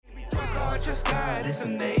trust God, it's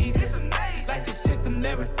amazing. Life is just a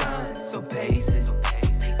marathon, so pace it.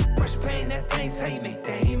 Brush pain, that thing's how you make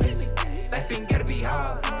diamonds. Life ain't gotta be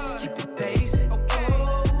hard, just keep it basic.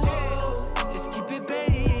 Just keep it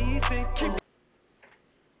basic.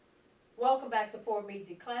 Welcome back to Fort Meade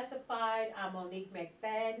Declassified. I'm Monique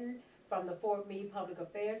McFadden from the Fort Meade Public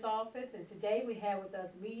Affairs Office, and today we have with us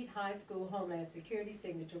Meade High School Homeland Security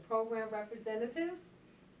Signature Program representatives,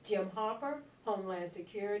 Jim Harper, Homeland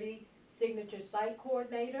Security Signature Site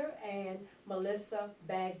Coordinator, and Melissa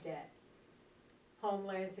Bagdat,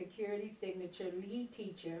 Homeland Security Signature Lead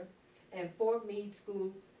Teacher, and Fort Meade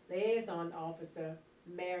School Liaison Officer,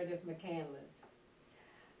 Meredith McCandless,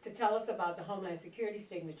 to tell us about the Homeland Security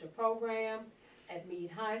Signature Program at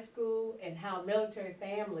Meade High School and how military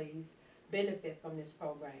families benefit from this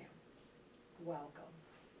program. Welcome.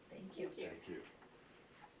 Thank you. Thank you.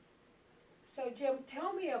 So Jim,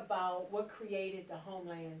 tell me about what created the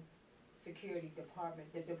Homeland Security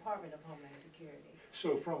Department, the Department of Homeland Security.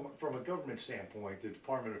 So from a government standpoint, the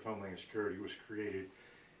Department of Homeland Security was created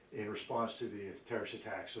in response to the terrorist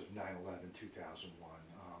attacks of 9/11/2001.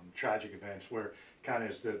 Tragic events where kind of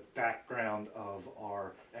is the background of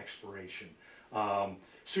our exploration.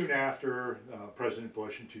 Soon after, President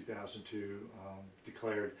Bush in 2002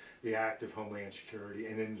 declared the Act of Homeland Security,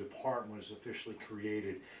 and then the department was officially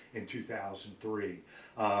created in 2003.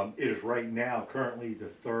 It is right now currently the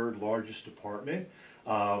third largest department,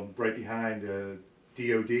 right behind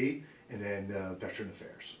DOD and then Veteran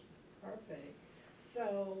Affairs. Perfect.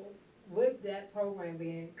 So with that program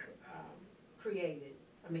being created,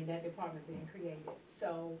 that department being created,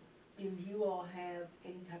 so do you all have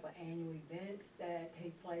any type of annual events that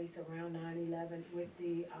take place around 9/11 with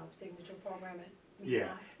the signature program at Meade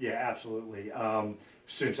High? Yeah, absolutely.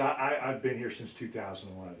 Since I've been here since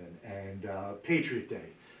 2011, and Patriot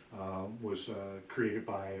Day was created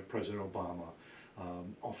by President Obama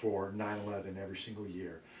for 9/11 every single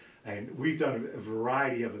year. And we've done a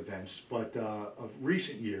variety of events, but of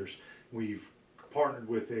recent years, we've partnered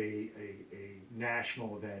with a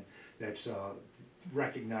national event that's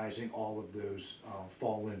recognizing all of those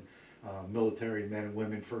fallen military men and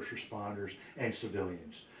women, first responders, and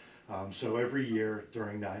civilians. So every year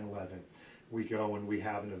during 9/11, we go and we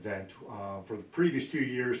have an event. For the previous 2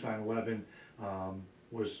 years, 9/11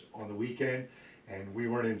 was on the weekend, and we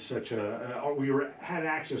weren't in such had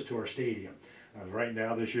access to our stadium. Right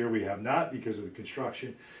now, this year, we have not because of the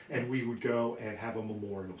construction, and we would go and have a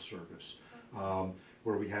memorial service.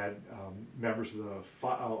 Where we had members of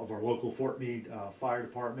our local Fort Meade Fire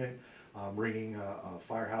Department ringing a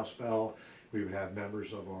firehouse bell. We would have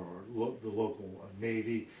members of the local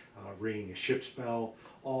Navy ringing a ship's bell,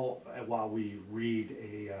 all while we read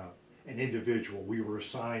an individual. We were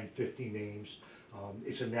assigned 50 names.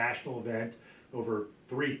 It's a national event. Over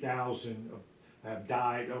 3,000 have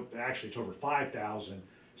died. Oh, actually, it's over 5,000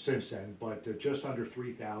 since then, but just under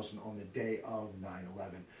 3,000 on the day of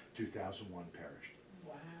 9/11/2001 perished.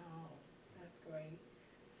 Wow, that's great.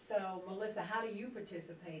 So Melissa, how do you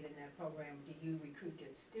participate in that program? Do you recruit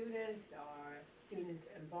your students? Are students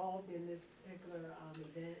involved in this particular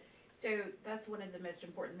event? So that's one of the most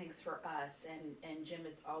important things for us, and Jim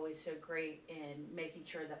is always so great in making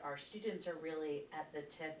sure that our students are really at the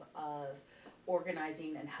tip of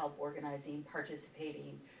organizing and help organizing,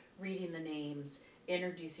 participating, reading the names,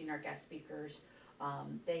 introducing our guest speakers.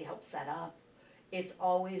 They help set up. It's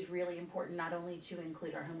always really important not only to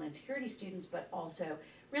include our Homeland Security students, but also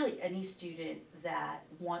really any student that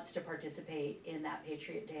wants to participate in that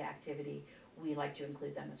Patriot Day activity. We like to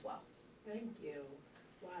include them as well. Thank you.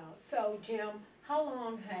 Wow. So Jim, how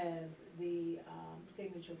long has the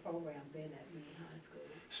signature program been at Meade High School?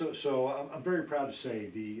 So I'm very proud to say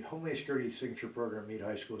the Homeland Security Signature Program at Meade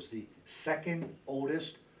High School is the second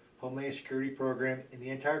oldest Homeland Security program in the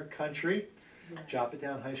entire country. Yes.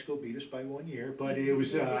 Joppatown High School beat us by 1 year, but it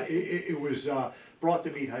was brought to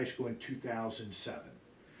Meade High School in 2007.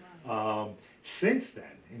 Wow. Since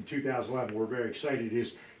then, in 2011, we're very excited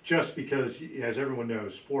is just because, as everyone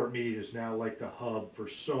knows, Fort Meade is now like the hub for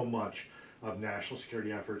so much of national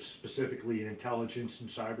security efforts, specifically in intelligence and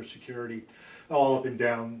cybersecurity. All up and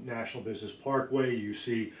down National Business Parkway, you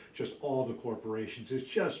see just all the corporations. It's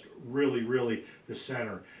just really, really the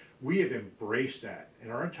center. We have embraced that,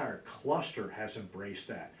 and our entire cluster has embraced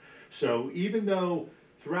that. So even though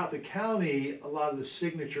throughout the county, a lot of the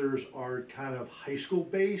signatures are kind of high school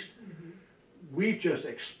based, we've just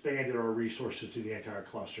expanded our resources to the entire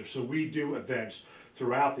cluster. So we do events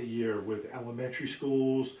throughout the year with elementary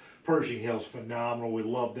schools. Pershing Hill's phenomenal, we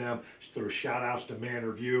love them. There are shout outs to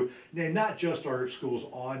Manor View. And not just our schools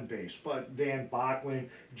on base, but Van Bachlen,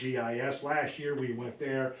 GIS. Last year we went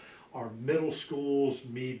there. Our middle schools,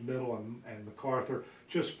 Meade Middle and MacArthur,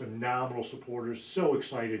 just phenomenal supporters, so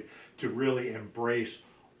excited to really embrace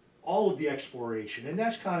all of the exploration. And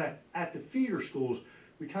that's kind of, at the feeder schools,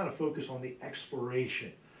 we kind of focus on the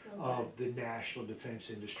exploration of the national defense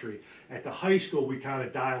industry. At the high school, we kind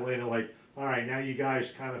of dial in and like, all right, now you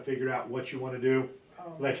guys kind of figured out what you want to do.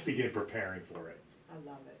 Let's begin preparing for it. I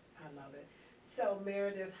love it, I love it. So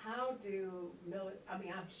Meredith, how do, I'm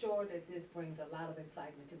sure that this brings a lot of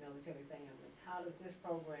excitement to military families. How does this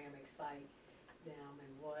program excite them,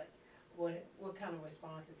 and what kind of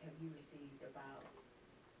responses have you received about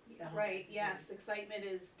the Right, Homeland yes, Security? excitement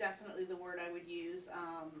is definitely the word I would use.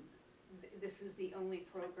 This is the only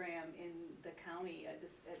program in the county at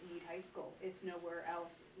Meade High School. It's nowhere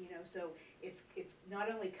else, so it's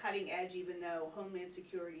not only cutting edge, even though Homeland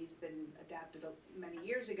Security's been adapted many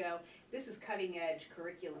years ago. This is cutting edge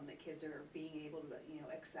curriculum that kids are being able to,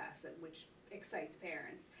 access, which excites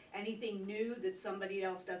parents. Anything new that somebody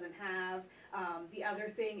else doesn't have. The other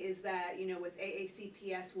thing is that, with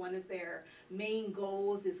AACPS, one of their main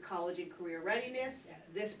goals is college and career readiness. Yes.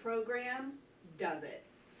 This program does it.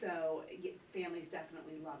 So families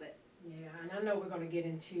definitely love it. Yeah, and I know we're gonna get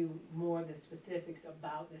into more of the specifics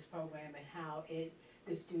about this program and how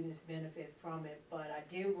the students benefit from it, but I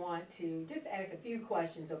do want to just ask a few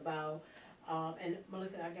questions about, and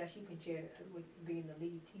Melissa, I guess you can share with being the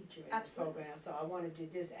lead teacher in the Absolutely. program. So I wanted to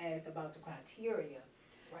just ask about the criteria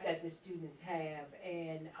that the students have,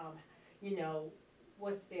 and,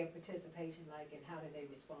 what's their participation like, and how do they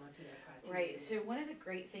respond to that criteria? Right, so one of the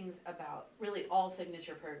great things about really all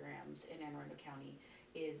signature programs in Anne Arundel County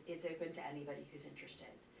is it's open to anybody who's interested.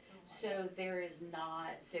 So there is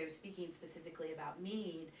not, so speaking specifically about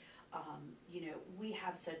Meade,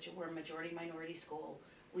 we're a majority minority school.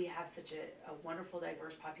 We have such a wonderful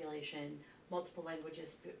diverse population, multiple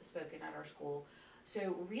languages spoken at our school.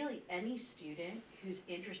 So really any student who's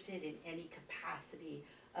interested in any capacity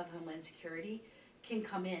of Homeland Security can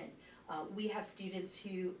come in. We have students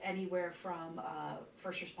who, anywhere from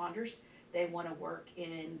first responders, they want to work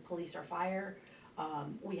in police or fire.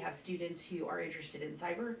 We have students who are interested in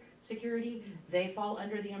cyber security. They fall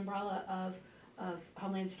under the umbrella of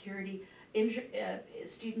Homeland Security.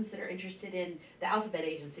 Students that are interested in the alphabet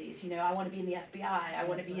agencies, I want to be in the FBI, I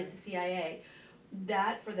want to be at the CIA.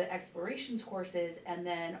 That for the explorations courses, and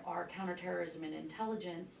then our counterterrorism and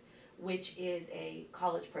intelligence, which is a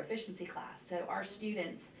college proficiency class. So our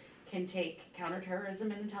students can take counterterrorism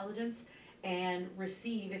and intelligence and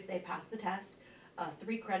receive, if they pass the test,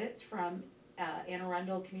 3 credits from Anne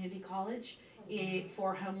Arundel Community College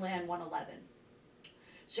for Homeland 111.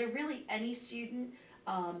 So really any student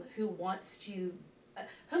who wants to,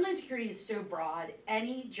 Homeland Security is so broad,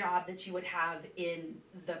 any job that you would have in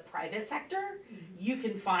the private sector, you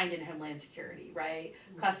can find in Homeland Security, right?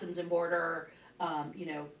 Customs and Border,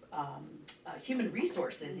 human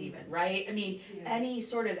resources even, right? I mean, any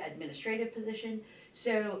sort of administrative position.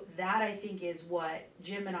 So that I think is what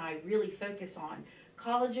Jim and I really focus on.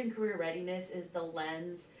 College and career readiness is the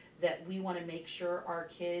lens that we want to make sure our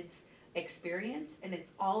kids experience, and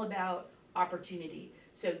it's all about opportunity.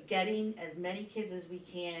 So getting as many kids as we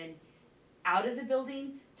can out of the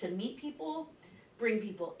building to meet people, bring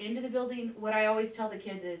people into the building. What I always tell the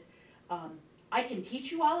kids is, I can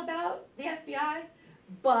teach you all about the FBI,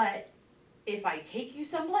 but if I take you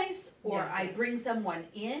someplace or I bring someone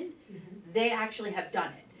in, they actually have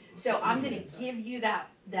done it. So I'm going to give you that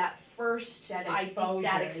first exposure.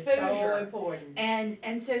 that Is exposure, so important.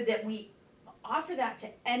 and so that we offer that to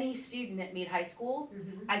any student at Meade High School,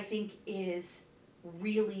 I think is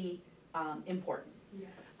really important. Yeah,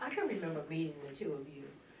 I can remember meeting the two of you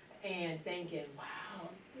and thinking, wow,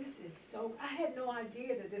 this is so, I had no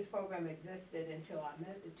idea that this program existed until I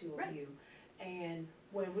met the two of you. And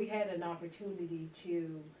when we had an opportunity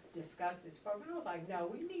to discuss this program, I was like, no,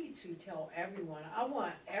 we need to tell everyone. I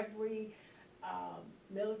want every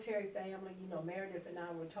military family, Meredith and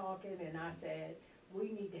I were talking, and I said,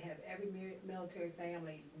 we need to have every military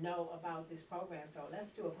family know about this program. So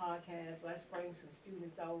let's do a podcast, let's bring some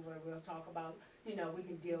students over, we'll talk about, we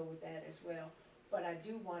can deal with that as well. But I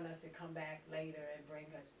do want us to come back later and bring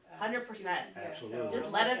us. 100%. Absolutely.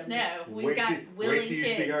 Just let us know. We've Wait got till- willing Wait till you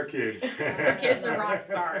kids. see our kids. Our kids are rock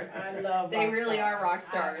stars. I love They rock really stars. are rock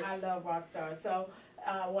stars. I love rock stars. So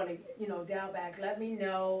I want to, dial back. Let me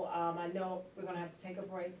know. I know we're going to have to take a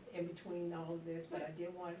break in between all of this, but I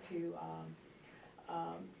did want to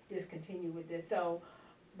just continue with this. So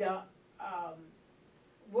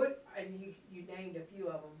and you named a few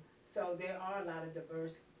of them. So there are a lot of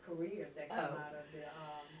diverse careers that come out of the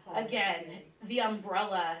Homeland Again, Security. the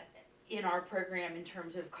umbrella in our program in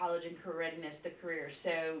terms of college and career readiness, the career.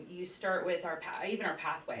 So you start with even our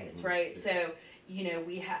pathways, right? So, you know,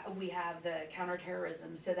 we have the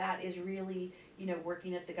counterterrorism. So that is really, you know,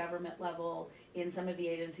 working at the government level in some of the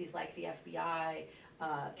agencies like the FBI,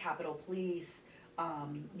 Capitol Police,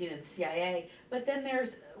 you know, the CIA. But then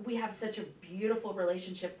we have such a beautiful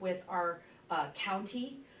relationship with our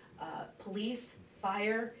county, police,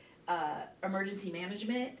 fire, emergency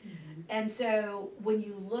management. And so when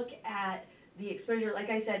you look at the exposure, like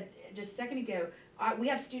I said just a second ago, we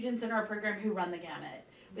have students in our program who run the gamut.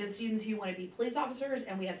 We have students who want to be police officers,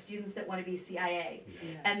 and we have students that want to be CIA.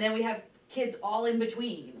 And then we have kids all in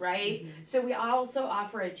between, right? So we also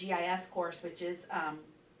offer a GIS course, which is,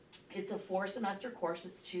 it's a 4-semester course,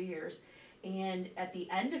 it's 2 years. And at the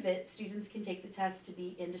end of it, students can take the test to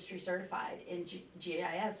be industry certified in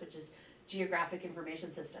GIS, which is Geographic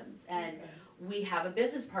Information Systems. And we have a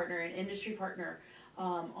business partner, an industry partner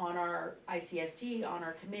on our ICST, on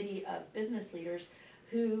our committee of business leaders,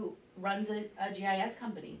 who runs a GIS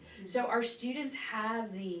company. So our students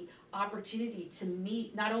have the opportunity to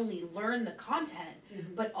meet, not only learn the content,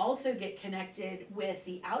 but also get connected with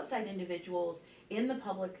the outside individuals in the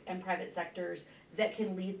public and private sectors that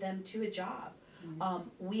can lead them to a job.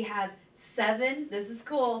 We have 7, this is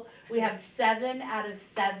cool, we have 7 out of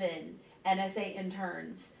 7 NSA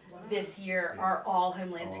interns this year are all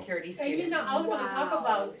Homeland Security students. And you know, I was going to talk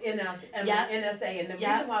about NSA, and the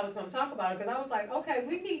reason why I was going to talk about it, because I was like, okay,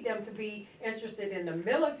 we need them to be interested in the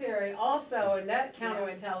military also, and that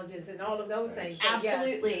counterintelligence and all of those things. So,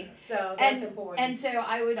 absolutely. So that's important. And so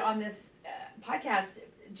I would, on this podcast,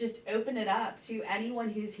 just open it up to anyone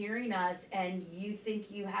who's hearing us and you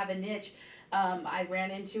think you have a niche. I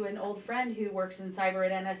ran into an old friend who works in cyber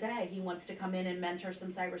at NSA. He wants to come in and mentor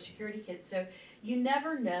some cybersecurity kids. So you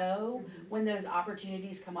never know when those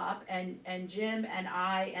opportunities come up. And Jim and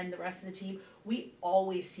I and the rest of the team, we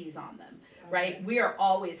always seize on them, right? We are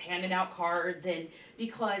always handing out cards. And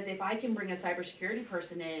because if I can bring a cybersecurity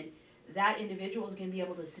person in, that individual is going to be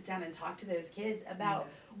able to sit down and talk to those kids about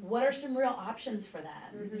what are some real options for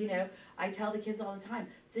them. You know, I tell the kids all the time,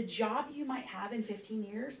 the job you might have in 15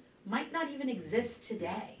 years might not even exist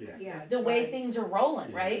today. The way things are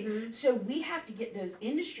rolling, right? So we have to get those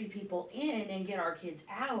industry people in and get our kids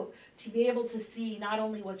out to be able to see not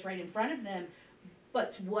only what's right in front of them,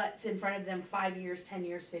 but what's in front of them 5 years, 10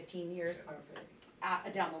 years, 15 years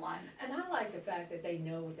down the line. And I like the fact that they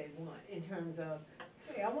know what they want in terms of,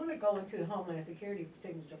 hey, I want to go into the Homeland Security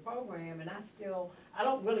Signature Program, and I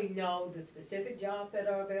don't really know the specific jobs that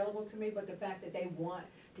are available to me, but the fact that they want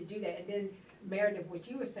to do that. And then, Meredith, what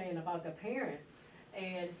you were saying about the parents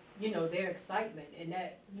and, you know, their excitement and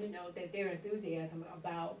that, you know, that their enthusiasm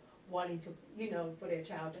about wanting to, you know, for their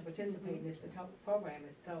child to participate in this program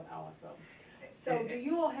is so awesome. So do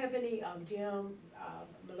you all have any, Jim,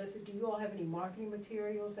 Melissa, do you all have any marketing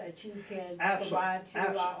materials that you can provide to our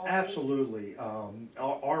audience? Absolutely.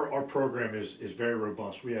 Our program is very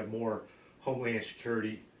robust. We have more Homeland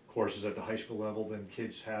Security courses at the high school level than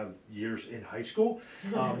kids have years in high school.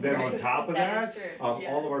 Then on top of that,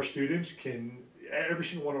 all of our students every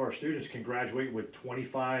single one of our students can graduate with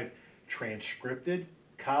 25 transcripted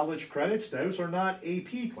college credits. Those are not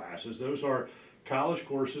AP classes. Those are college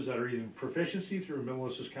courses that are either proficiency through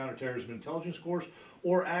Melissa's counterterrorism intelligence course,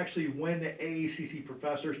 or actually when the AACC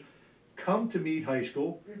professors come to Meade High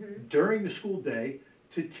School during the school day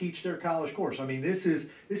to teach their college course. I mean, this is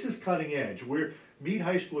cutting edge. Meade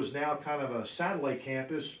High School is now kind of a satellite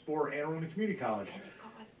campus for Anne Arundel Community College. And it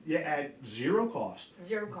costs at zero cost.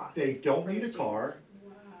 zero cost. They don't need a car.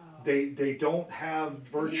 Wow. They don't have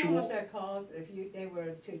virtual. You know how much that costs if they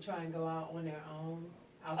were to try and go out on their own?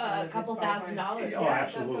 A couple $1,000s. Oh,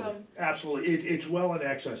 absolutely, absolutely. It's well in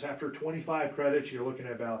excess. After 25 credits, you're looking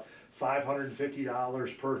at about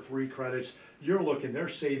 $550 per 3 credits. They're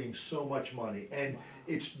saving so much money, and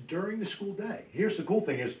it's during the school day. Here's the cool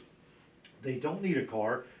thing is, they don't need a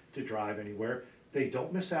car to drive anywhere. They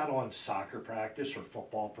don't miss out on soccer practice or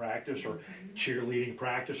football practice or cheerleading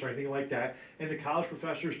practice or anything like that. And the college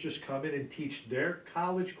professors just come in and teach their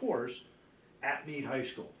college course at Meade High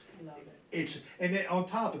School. Love it. And then on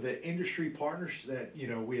top of the industry partners that, you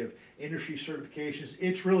know, we have industry certifications.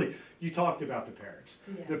 It's really, you talked about the parents.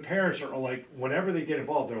 Yeah. The parents are like, whenever they get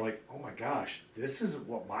involved, they're like, oh my gosh, this is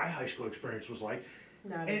what my high school experience was like.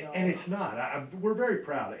 Not at all. And it's not. We're very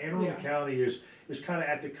proud. Anne Arundel County is kind of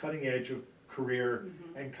at the cutting edge of career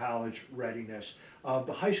and college readiness.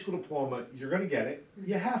 The high school diploma, you're going to get it.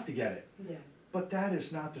 You have to get it. Yeah. But that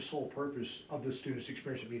is not the sole purpose of the student's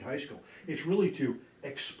experience at Meade High School. It's really to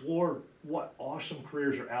explore what awesome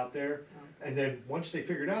careers are out there, and then once they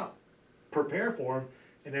figure it out, prepare for them,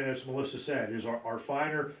 And then as Melissa said, is our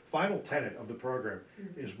final tenet of the program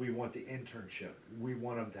is we want the internship. We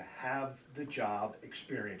want them to have the job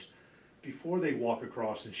experience before they walk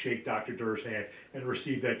across and shake Dr. Durr's hand and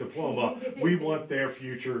receive that diploma. We want their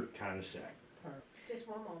future kind of set. Just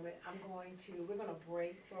one moment, we're gonna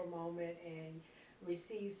break for a moment and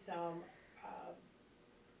receive some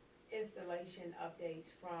installation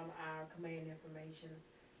updates from our Command Information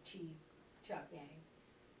Chief, Chuck Yang.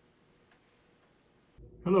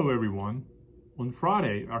 Hello everyone. On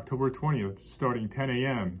Friday, October 20th, starting 10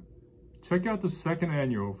 a.m., check out the second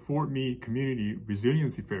annual Fort Meade Community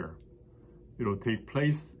Resiliency Fair. It'll take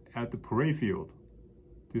place at the parade field.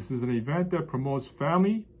 This is an event that promotes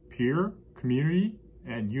family, peer, community,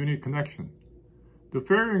 and unit connection. The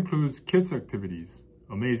fair includes kids activities,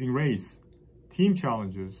 amazing race, team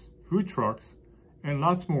challenges, food trucks, and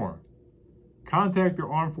lots more. Contact the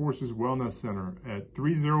Armed Forces Wellness Center at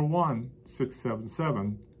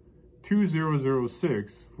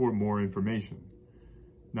 301-677-2006 for more information.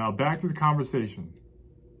 Now back to the conversation.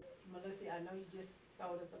 Melissa, I know you just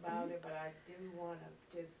told us about it, but I do want to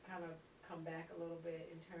just kind of come back a little bit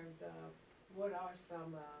in terms of what are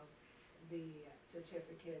some of the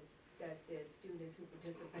certificates that the students who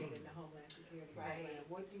participate in the Homeland Security program,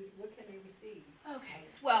 what can they receive? Okay,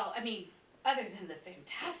 well, I mean, other than the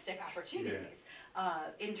fantastic opportunities,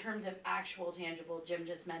 in terms of actual tangible, Jim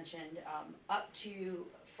just mentioned,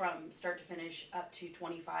 from start to finish, up to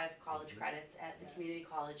 25 college credits at the community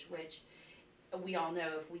college, which we all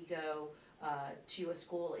know if we go to a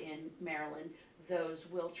school in Maryland, those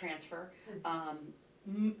will transfer.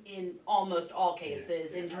 In almost all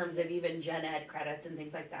cases, in terms of even gen ed credits and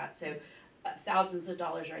things like that, so thousands of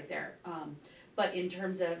dollars right there. But in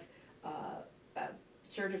terms of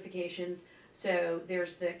certifications, so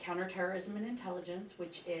there's the Counterterrorism and Intelligence,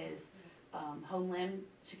 which is Homeland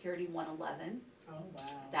Security 111. Oh, wow.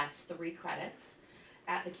 That's 3 credits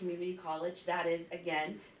at the community college. That is,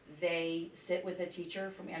 again, they sit with a teacher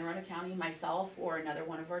from Anne Arundel County, myself, or another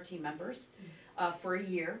one of our team members for a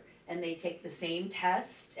year. And they take the same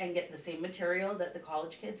test and get the same material that the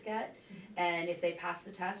college kids get. And if they pass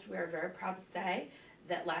the test, we are very proud to say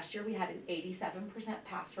that last year we had an 87%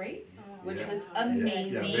 pass rate, which was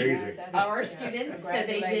amazing. Amazing. Our students, so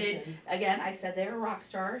they did, again, I said they were rock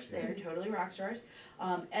stars. They are totally rock stars.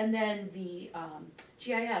 And then the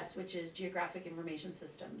GIS, which is Geographic Information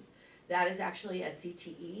Systems, that is actually a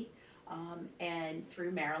CTE. And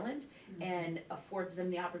through Maryland, and affords them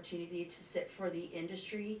the opportunity to sit for the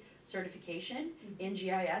industry certification in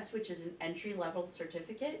GIS, which is an entry-level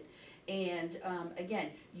certificate. And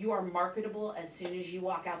again, you are marketable as soon as you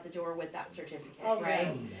walk out the door with that certificate,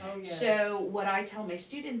 right? Yes. Oh, yes. So what I tell my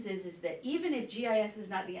students is that even if GIS is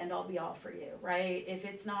not the end-all be-all for you, right? If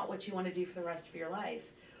it's not what you want to do for the rest of your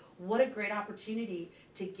life, what a great opportunity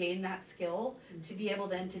to gain that skill, to be able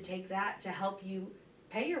then to take that to help you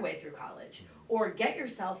pay your way through college or get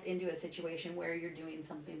yourself into a situation where you're doing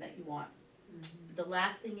something that you want. The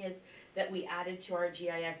last thing is that we added to our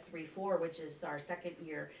GIS 3-4, which is our second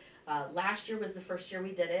year. Last year was the first year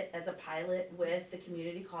we did it as a pilot with the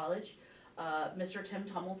community college. Mr. Tim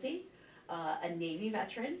Tumulty, a Navy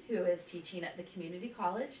veteran who is teaching at the community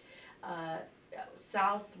college,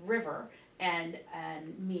 South River and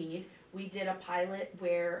Meade, we did a pilot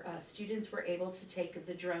where students were able to take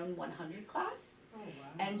the Drone 100 class. Oh, wow.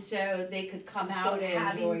 And so they could come I'm out sure they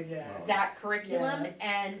having enjoyed that curriculum. Yes.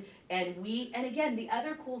 And again, the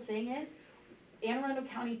other cool thing is Anne Arundel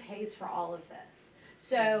County pays for all of this.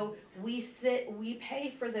 So we pay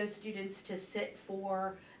for those students to sit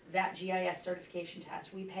for that GIS certification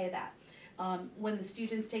test. We pay that. When the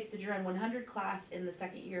students take the Drone 100 class in the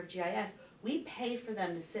second year of GIS, we pay for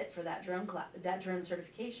them to sit for that drone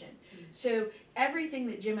certification. So everything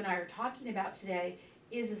that Jim and I are talking about today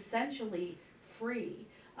is essentially free,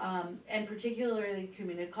 and particularly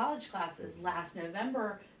community college classes. Last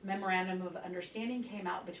November, Memorandum of Understanding came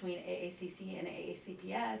out between AACC and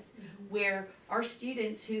AACPS, where our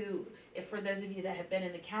students who, if for those of you that have been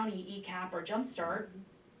in the county, ECAP or Jumpstart,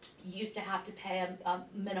 used to have to pay a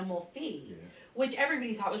minimal fee, which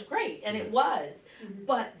everybody thought was great, and it was.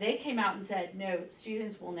 But they came out and said, no,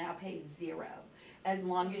 students will now pay $0 as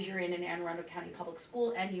long as you're in an Anne Arundel County public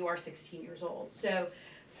school and you are 16 years old. So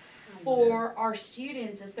for our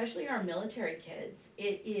students, especially our military kids,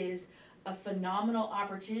 it is a phenomenal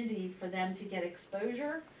opportunity for them to get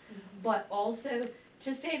exposure, but also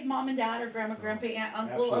to save mom and dad or grandma, grandpa, aunt,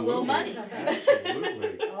 uncle a little money.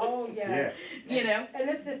 Absolutely. Oh, yes. You know? And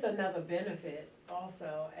it's just another benefit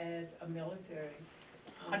also as a military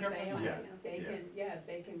 100%. family. Yeah. They can, yes,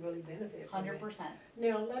 they can really benefit from it. 100%.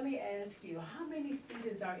 Now, let me ask you, how many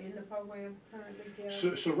students are in the program currently,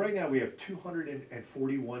 Jerry? So right now we have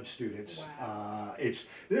 241 students. Wow. It's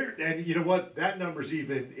there, and you know what? That number's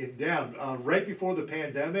even down. Right before the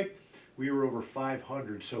pandemic, we were over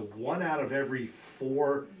 500. So 1 out of every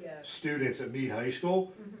 4 Yes. students at Meade High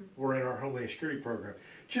School were in our Homeland Security program.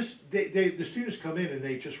 Just the students come in and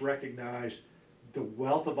they just recognize the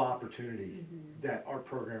wealth of opportunity that our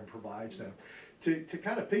program provides them. To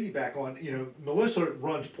kind of piggyback on, you know, Melissa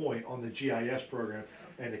runs point on the GIS program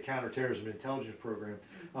and the counterterrorism intelligence program.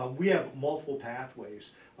 We have multiple pathways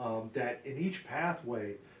that in each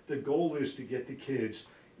pathway, the goal is to get the kids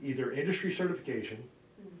either industry certification,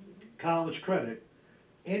 college credit,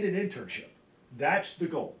 and an internship. That's the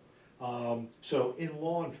goal. So in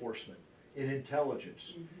law enforcement, in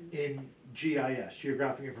intelligence, in GIS,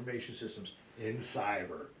 Geographic Information Systems, in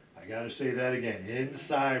cyber. I gotta say that again, in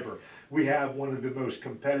cyber. We have one of the most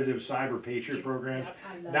competitive cyber patriot programs,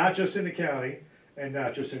 I love not it. just in the county and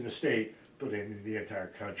not just in the state, but in the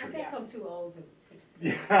entire I country. guess I'm too old to.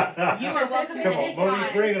 Yeah. You are welcome Come on, anytime.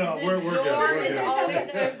 Monique, bring it on. The We're good, door we're is good. always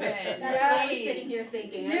open. That's what I was Please. sitting here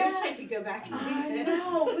thinking, I Yeah. wish I could go back and I do this.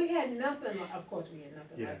 know, we had nothing, of course, we had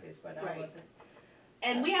nothing Yeah. like this, but I Right. wasn't.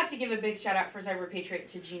 And we have to give a big shout out for Cyber Patriot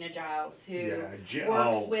to Gina Giles, who Yeah,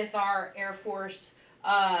 works with our Air Force,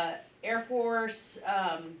 Air Force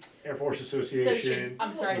Association. Association.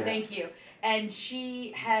 I'm sorry, Yeah. thank you. And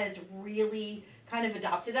she has really kind of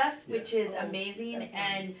adopted us, which is Oh, amazing. that's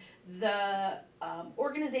nice. And the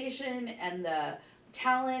organization and the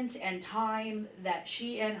talent and time that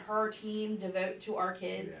she and her team devote to our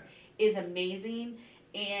kids is amazing.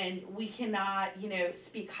 And we cannot,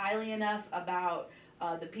 speak highly enough about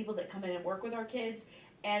the people that come in and work with our kids.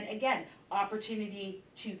 And again, opportunity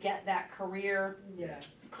to get that career Yes.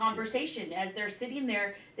 conversation. As they're sitting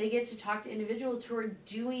there, they get to talk to individuals who are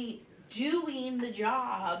doing the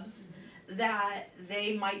jobs that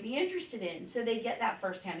they might be interested in. So they get that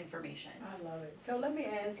firsthand information. I love it. So let me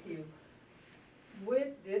ask you,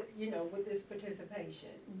 with the, with this participation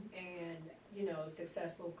and,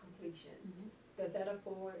 successful completion, does that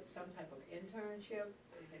afford some type of internship?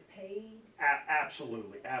 Is it paid?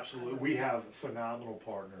 Absolutely. We have phenomenal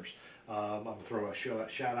partners. I'm gonna throw a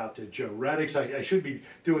shout out to Joe Reddix. I should be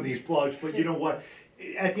doing these plugs, but you know what?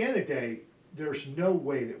 At the end of the day, there's no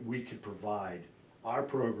way that we could provide our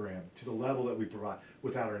program to the level that we provide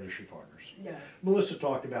without our industry partners. Yes. Melissa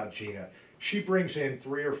talked about Gina. She brings in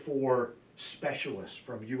 3 or 4 specialists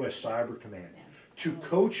from U.S. Cyber Command to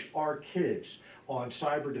coach our kids on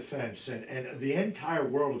cyber defense and the entire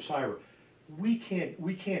world of cyber. We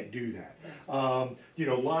can't do that.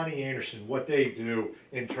 Lonnie Anderson, what they do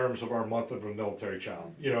in terms of our month of a military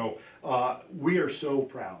child. We are so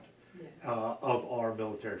proud of our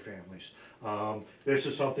military families. This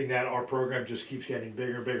is something that our program just keeps getting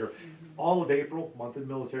bigger and bigger. All of April, month of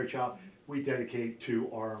the military child, we dedicate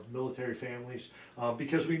to our military families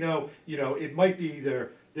because we know, it might be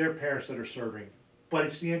their parents that are serving, but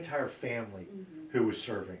it's the entire family who is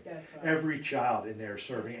serving. That's right. Every child in there is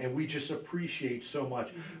serving, and we just appreciate so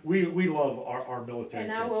much. We love our military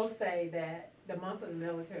And kids. I will say that the month of the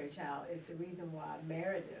military child is the reason why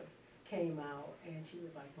Meredith came out and she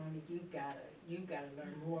was like, Monique, you gotta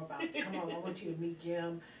learn more about it. Come on, I want you to meet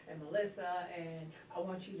Jim and Melissa, and I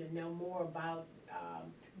want you to know more about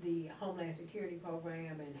the Homeland Security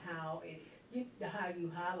program and how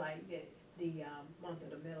you highlight the month of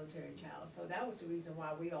the military child. So that was the reason why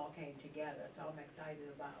we all came together. So I'm excited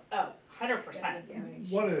about 100%. that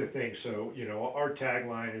information. One of the things, so, our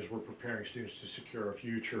tagline is we're preparing students to secure a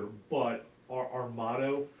future, but our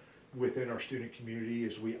motto within our student community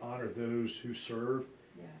is we honor those who serve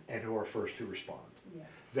Yes. and who are first to respond. Yes.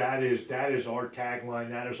 That is our tagline,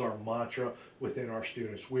 that is our mantra within our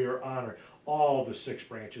students. We are honoring all the 6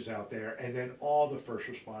 branches out there and then all the first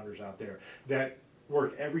responders out there that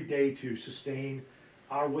work every day to sustain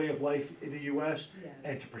our way of life in the U.S. Yes.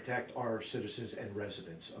 and to protect our citizens and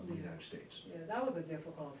residents of the United States. Yeah, that was a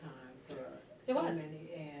difficult time for It so was.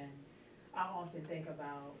 many, and I often think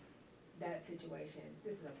about that situation.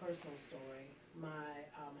 This is a personal story. My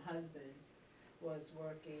husband was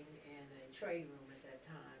working in a trade room at that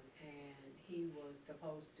time, and he was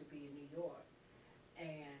supposed to be in New York,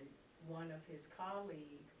 and one of his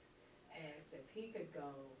colleagues asked if he could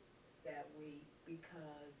go that week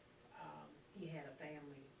because he had a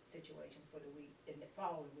family situation for the week, in the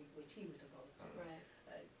following week, which he was supposed to.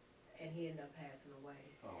 Right. And he ended up passing away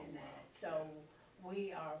in wow. that. So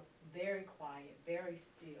we are very quiet, very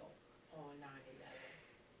still on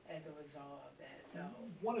 9/11 as a result of that. So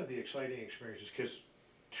One of the exciting experiences, because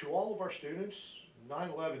to all of our students,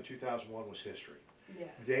 9/11, 2001 was history. Yeah.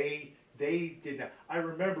 They did not. I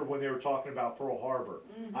remember when they were talking about Pearl Harbor.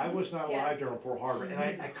 I was not alive Yes. during Pearl Harbor,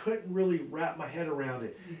 and I couldn't really wrap my head around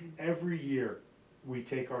it. Every year, we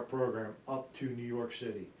take our program up to New York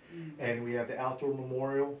City, and we have the outdoor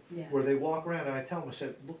memorial Yeah. where they walk around, and I tell them, I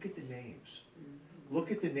said, look at the names.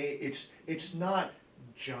 Look at the name. It's not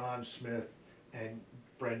John Smith and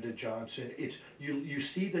Brenda Johnson. It's you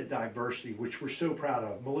see the diversity, which we're so proud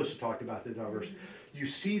of. Melissa talked about the diversity. You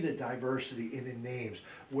see the diversity in the names,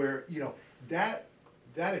 where that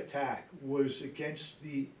attack was against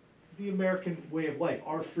the American way of life,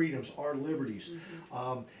 our freedoms, our liberties.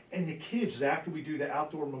 And the kids, after we do the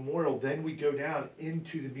outdoor memorial, then we go down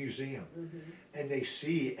into the museum, and they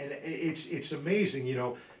see, and it's amazing.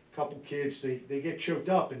 A couple kids, they get choked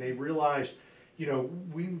up, and they realize,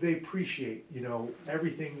 they appreciate,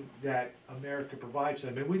 everything that America provides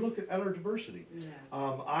them, and we look at our diversity. Yes.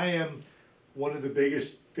 I am one of the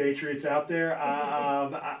biggest patriots out there.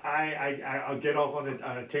 I'll get off on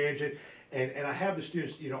a tangent, and I have the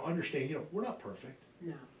students, understand, we're not perfect.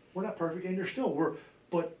 No. We're not perfect, and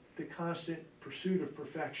but the constant pursuit of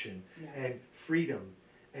perfection Yes. and freedom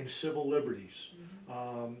and civil liberties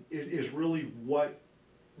is really what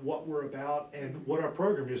we're about, and what our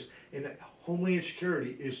program is. And Homeland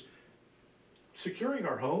Security is securing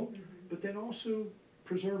our home, but then also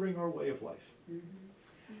preserving our way of life.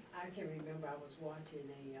 I can remember I was watching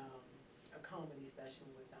a comedy special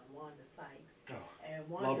with Wanda Sykes. Oh, And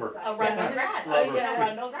love Wanda her. Sykes. A Rundle grad. Love She's her. a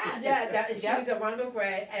Rundle grad. Yeah, she Yep. was a Rundle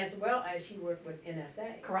grad, as well as she worked with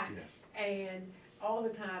NSA. Correct. Yes. And all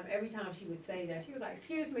the time, every time she would say that, she was like,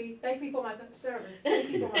 "Excuse me, thank me for my service, thank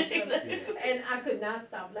you for my service." Yeah. And I could not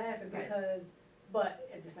stop laughing Right. because, but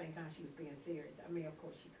at the same time, she was being serious. I mean, of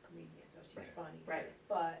course, she's a comedian, so she's Right. funny. Right.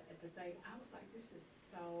 But at the same, I was like, this is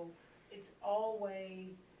so, it's always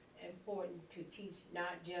important to teach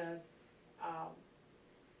not just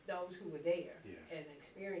those who were there Yeah. and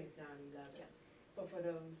experienced 9/11, Yeah. but for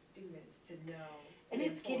those students to know. And the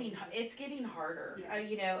it's getting importance of- harder.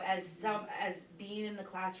 Yeah. As being in the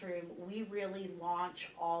classroom, we really launch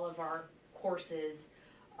all of our courses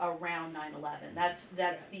around 9/11. That's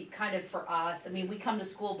the kind of, for us. I mean, we come back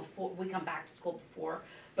to school before,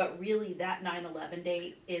 but really that 9/11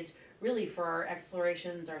 date is really for our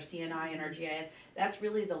explorations, our CNI and our GIS. That's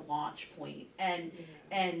really the launch point, and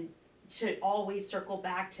to always circle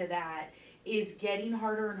back to that is getting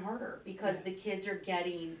harder and harder, because the kids are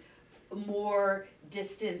getting more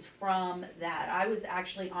distance from that. I was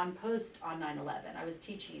actually on post on 9/11. I was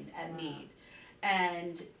teaching at Meade,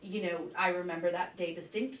 and I remember that day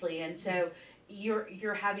distinctly. And so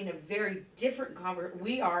you're having a very different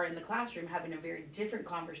we are in the classroom having a very different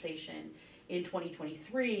conversation in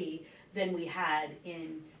 2023 than we had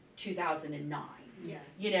in 2009. Yes.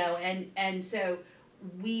 And so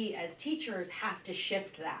we as teachers have to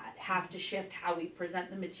shift how we present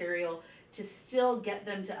the material to still get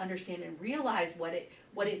them to understand and realize what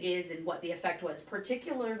it is and what the effect was,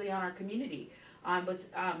 particularly on our community.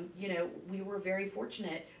 We were very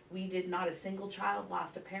fortunate. We did not a single child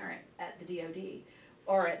lost a parent at the DOD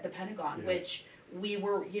or at the Pentagon, Yeah. which we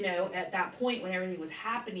were, at that point when everything was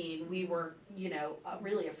happening, we were,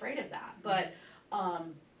 really afraid of that. But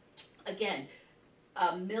again,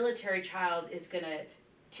 a military child is going to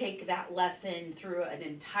take that lesson through an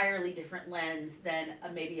entirely different lens than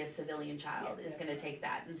maybe a civilian child is going to take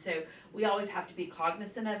that. And so we always have to be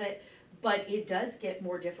cognizant of it, but it does get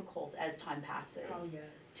more difficult as time passes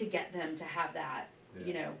to get them to have that,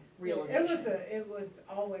 realization. It was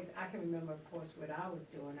always, I can remember, of course, what I was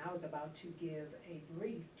doing. I was about to give a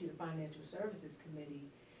brief to the Financial Services Committee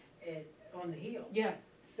on the Hill. Yeah.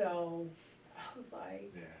 So I was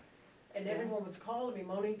like, and everyone was calling me,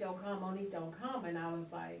 Monique, don't come, and I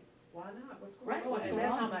was like, why not? What's going on? What's At going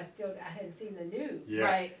that on? time, I hadn't seen the news. Yeah.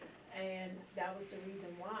 Right. And that was the reason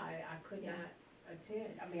why I could not attend.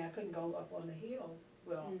 I mean, I couldn't go up on the Hill.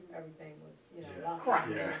 Well, everything was, locked Correct.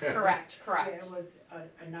 down. Yeah. Correct. Yeah, it was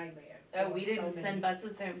a nightmare. Oh, we There were didn't so send many-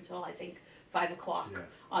 buses home till I think 5 o'clock Yeah.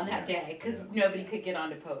 on that Yeah. day because Yeah. nobody could get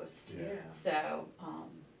onto post. Yeah. Yeah. So,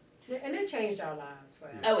 Yeah, and it changed our lives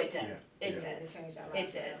forever. oh, it did. Yeah. It Yeah. did. It changed our It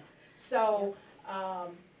lives did. forever. So,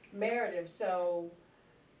 Meredith,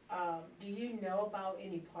 do you know about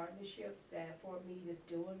any partnerships that Fort Meade is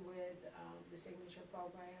doing with the Signature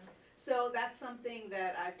Program? So that's something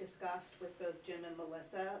that I've discussed with both Jim and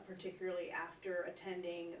Melissa, particularly after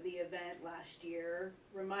attending the event last year.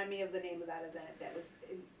 Remind me of the name of that event that was.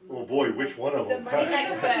 Oh boy, which one of The them? month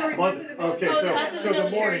Expo. month of the Okay, Oh, the so, month of so the the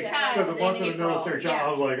military morning, child so the month in of the April. military child, Yeah.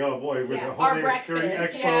 I was like, oh boy, with Yeah. the Our Homeland Security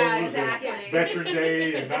breakfast. Expos. Yeah, and- exactly. Yes. Veteran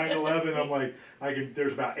Day and 9/11. I'm like,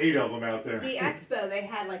 there's about 8 of them out there. The expo, they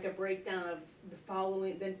had like a breakdown of the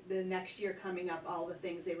following, the next year coming up, all the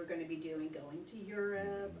things they were gonna be doing, going to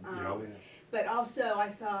Europe. Yeah. But also I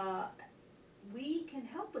saw, we can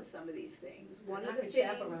help with some of these things. One of the things.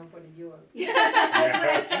 chaperone for the Europe. That's what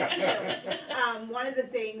I said too. One of the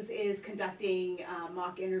things is conducting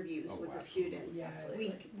mock interviews Oh, with the absolutely. students.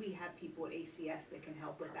 Yeah, We have people at ACS that can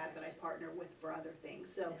help with that I partner with for other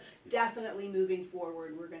things. So definitely moving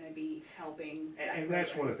forward, we're gonna be helping. And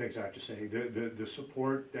that's one of the things I have to say, the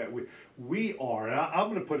support that we are, and I'm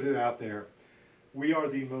gonna put it out there, we are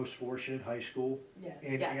the most fortunate high school Yes.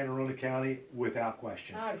 in Yes. Anne Arundel County, without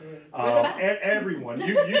question. I agree. Everyone,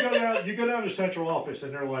 you go down to central office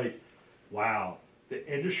and they're like, wow, the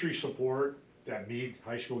industry support that Meade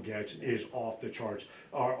High School gets is off the charts.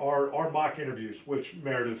 Our mock interviews, which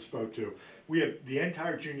Meredith spoke to, we have the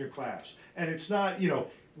entire junior class, and it's not,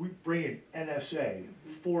 we bring in NSA,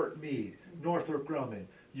 Fort Meade, Northrop Grumman,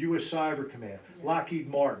 U.S. Cyber Command, Lockheed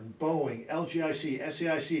Martin, Boeing, LGIC,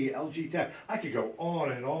 SAIC, LG Tech. I could go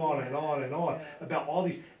on and on and on and on about all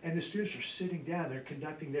these. And the students are sitting down, they're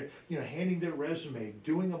conducting their, handing their resume,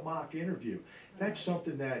 doing a mock interview. That's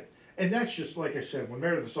something that, and that's just like I said, when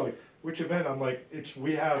Meredith was like, which event? I'm like,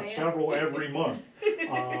 we have several every month.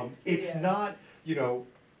 It's not,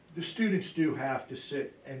 the students do have to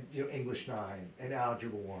sit and, English 9 and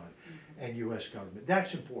Algebra 1 and U.S. government.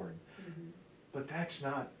 That's important. But that's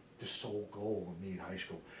not the sole goal of Meade High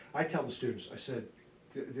School. I tell the students, I said,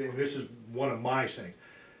 and this is one of my sayings,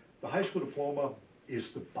 the high school diploma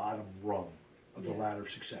is the bottom rung of the ladder of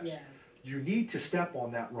success. Yes. You need to step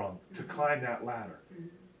on that rung to climb that ladder,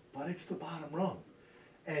 but it's the bottom rung.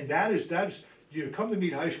 And that is, come to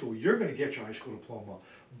Meade High School, you're gonna get your high school diploma,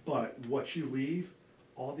 but what you leave,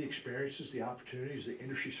 all the experiences, the opportunities, the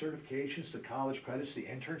industry certifications, the college credits, the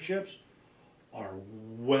internships, are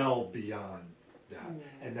well beyond that,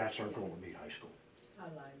 and that's our goal at Meade High School. I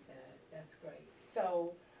like that. That's great.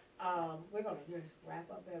 So we're gonna just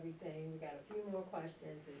wrap up everything. We got a few more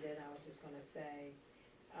questions, and then I was just gonna say,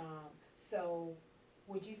 so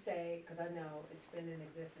would you say, because I know it's been in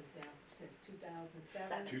existence now since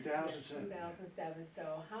 2007? 2007. 2007.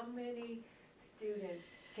 So how many students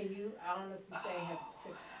can you honestly say have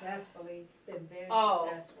successfully been very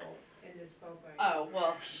successful in this program? Oh,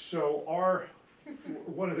 well, So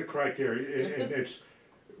one of the criteria, and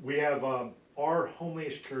we have our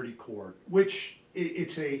Homeland Security Court, which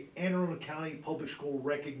it's a Anne Arundel County Public School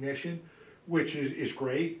recognition, which is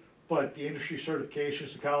great, but the industry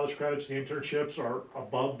certifications, the college credits, the internships are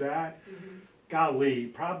above that. Golly,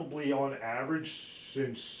 probably on average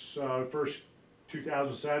since first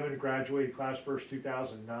 2007, graduated class first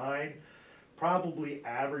 2009, probably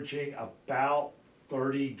averaging about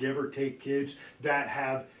 30, give or take, kids that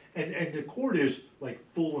have, and the court is like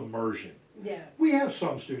full immersion. Yes. We have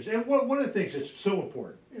some students, and one of the things that's so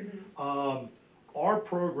important, our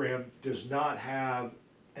program does not have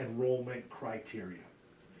enrollment criteria.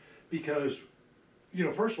 Because,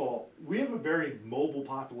 first of all, we have a very mobile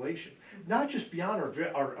population, not just beyond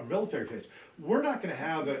our military phase. We're not gonna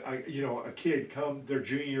have a kid come their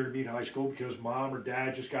junior year to Meade High School because mom or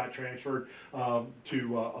dad just got transferred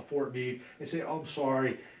to a Fort Meade and say, oh, I'm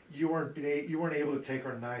sorry, you weren't able to take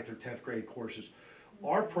our 9th or 10th grade courses.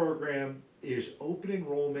 Our program is open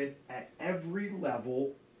enrollment at every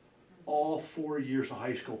level, all 4 years of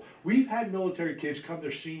high school. We've had military kids come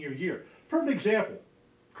their senior year. Perfect example,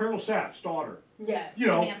 Colonel Sapp's daughter. Yes.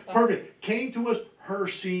 Samantha. Perfect. Came to us her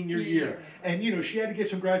senior year. And, she had to get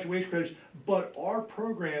some graduation credits, but our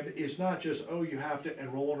program is not just, oh, you have to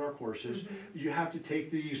enroll in our courses, you have to take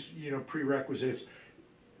these, prerequisites.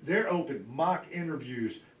 They're open, mock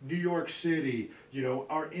interviews, New York City,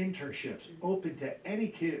 our internships, open to any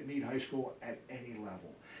kid at Meade High School at any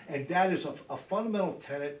level. And that is a fundamental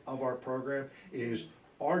tenet of our program is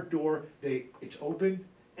our door, it's open,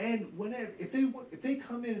 and if they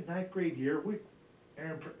come in 9th grade year,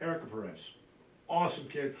 Erica Perez, awesome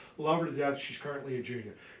kid, love her to death, she's currently a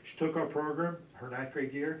junior. She took our program, her 9th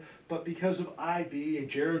grade year, but because of IB and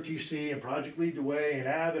JROTC and Project Lead the Way and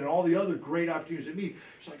AV and all the other great opportunities at Meade,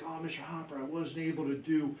 she's like, oh, Mr. Hopper, I wasn't able to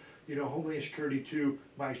do, Homeland Security 2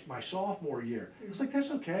 my sophomore year. It's like, that's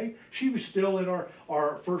okay. She was still in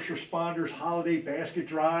our first responders holiday basket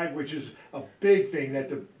drive, which is a big thing that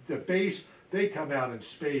the base, they come out in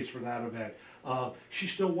spades for that event. She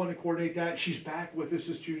still wanted to coordinate that. She's back with us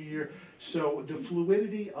this junior year. So the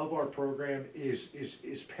fluidity of our program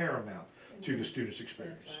is paramount to the student's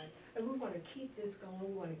experience. That's right. And we want to keep this going,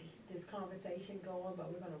 we want to keep this conversation going,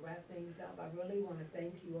 but we're going to wrap things up. I really want to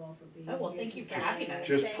thank you all for being here. Oh, well, thank you for having us.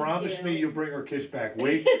 Just Thank promise you. me you'll bring our kids back.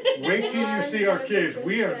 Wait till you see our kids.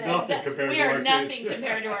 We are nothing compared We to our are nothing kids.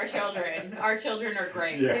 compared to our children. Our children are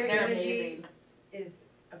great. Yeah. Their They're energy amazing. is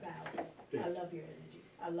about. Yeah. I love your energy.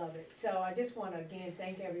 I love it. So I just want to again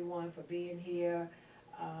thank everyone for being here.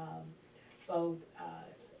 Both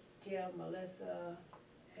Jim, Melissa,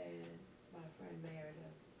 and my friend Meredith,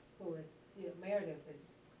 who is, Meredith is,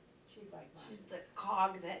 she's like mine. She's the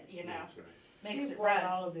cog that, That's right. makes She it brought run.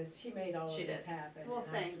 all of this, she made all of She this did. happen. Well,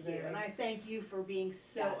 and I'm thank you, very- and I thank you for being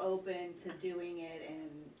so Yes. open to doing it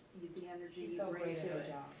and the energy She's you so bring great to at her it.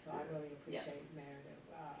 job, so I really appreciate Meredith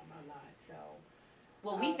a lot, so.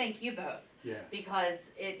 Well, we thank you both Yeah.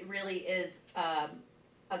 because it really is a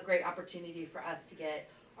great opportunity for us to get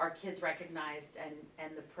our kids recognized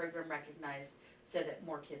and the program recognized so that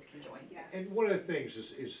more kids can join. Yes. And one of the things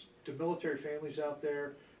is the military families out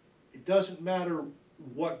there, it doesn't matter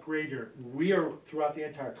what grade you're, we are throughout the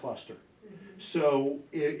entire cluster. So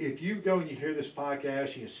if you go and you hear this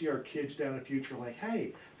podcast and you see our kids down in the future, like,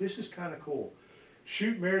 hey, this is kind of cool.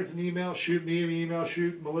 Shoot Meredith an email, shoot me an email,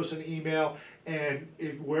 shoot Melissa an email, and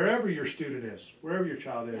if wherever your student is, wherever your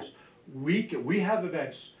child is, we have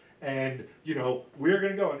events. And, we're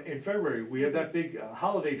going to go in February. We have that big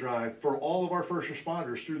holiday drive for all of our first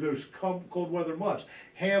responders through those cold weather months.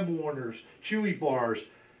 Ham warners, chewy bars,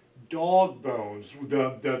 dog bones,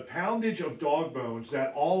 the poundage of dog bones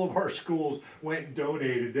that all of our schools went and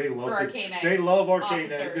donated. They love For our it. canine They love our canine.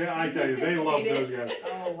 officers. I tell you, they love They those did. guys.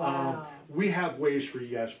 Oh, wow. We have ways for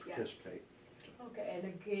you guys to Yes. participate. Okay, and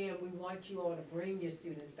again, we want you all to bring your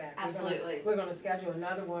students back. Absolutely. We're gonna schedule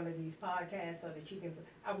another one of these podcasts so that you can,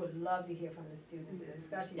 I would love to hear from the students, and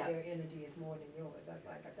especially Yep. their energy is more than yours, that's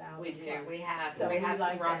like 1,000 We do. plus. We have. So we we have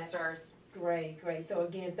like some rock that. stars. Great, great, so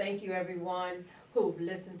again, thank you everyone who've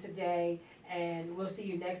listened today, and we'll see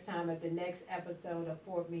you next time at the next episode of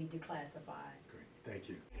Fort Meade Declassified. Great. Thank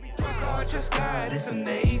you. Work hard, trust God, it's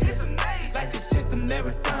amazing. Life is just a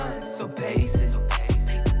marathon, so patience.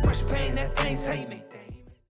 Brush pain, that things hate me.